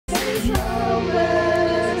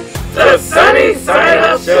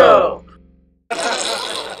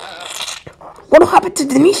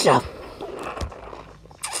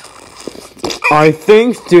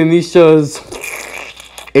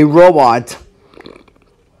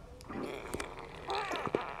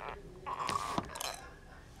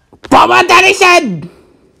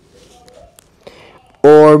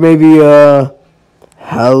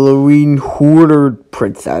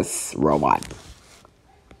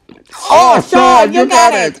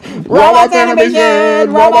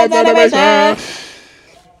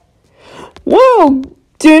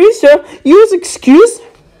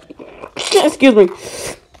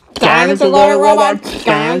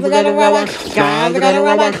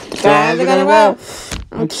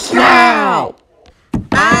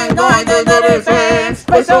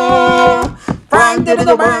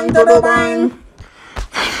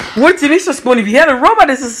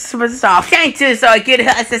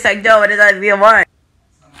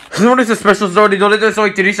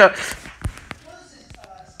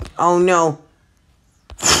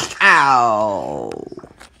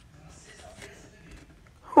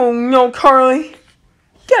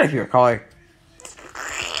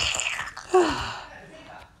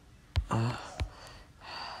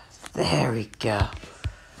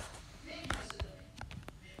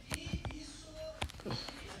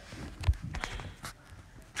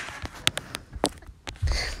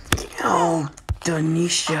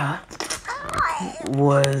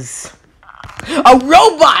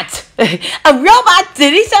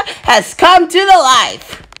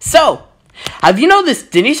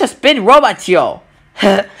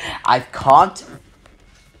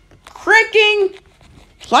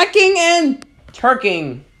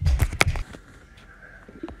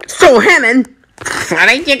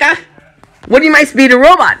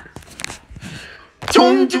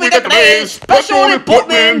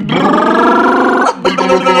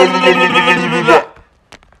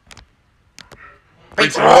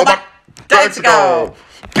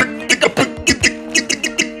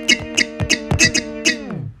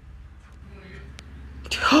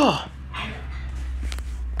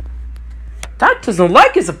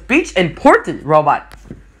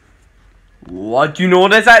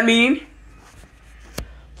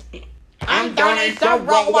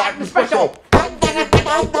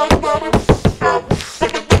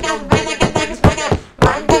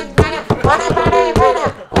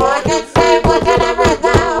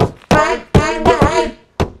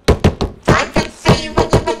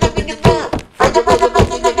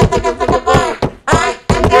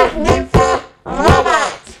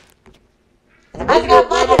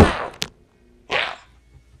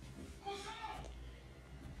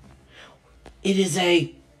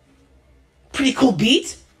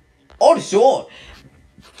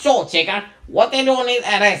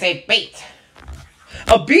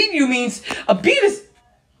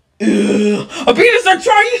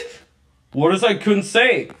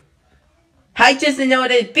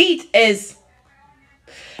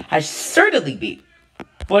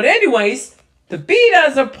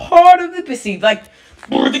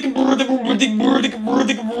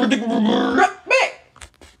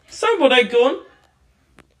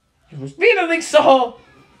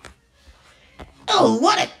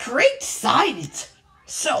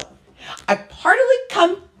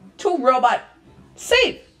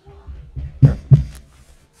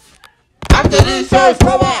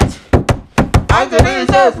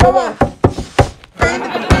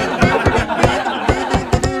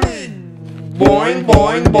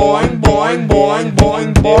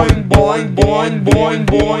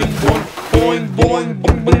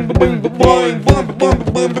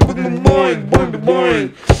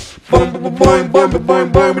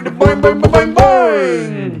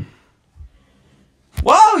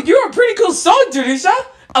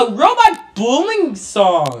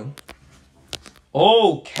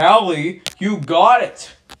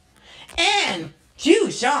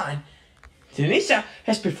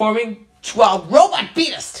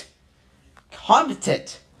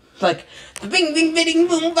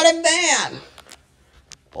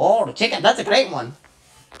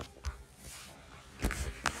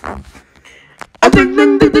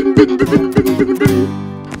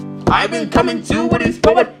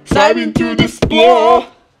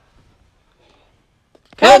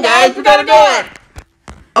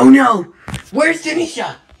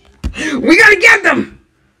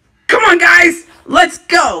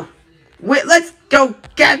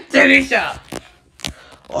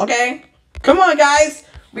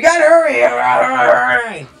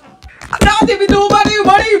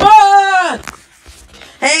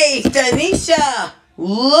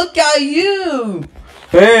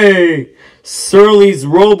Hey, Surly's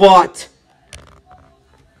robot.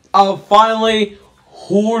 Finally,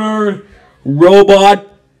 Hoarder Robot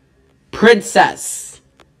Princess.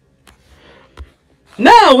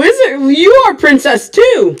 No, is it? You are princess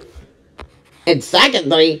too. And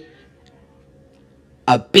secondly,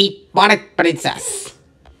 a beat-bodic princess.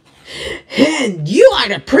 And you are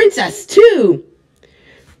the princess too.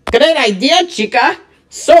 Great idea, chica.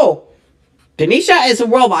 So, Deenisha is a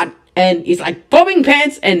robot, and he's like bobbing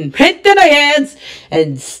pants and hit to the hands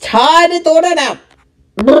and started throwing it out.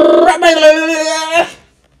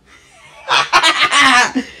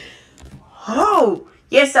 Oh,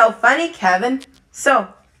 you're so funny, Kevin.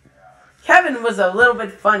 So, Kevin was a little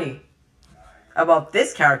bit funny about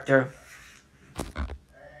this character.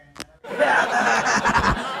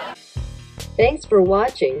 Thanks for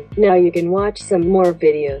watching. Now you can watch some more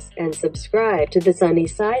videos and subscribe to the Sunny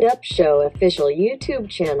Side Up Show official YouTube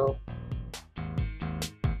channel.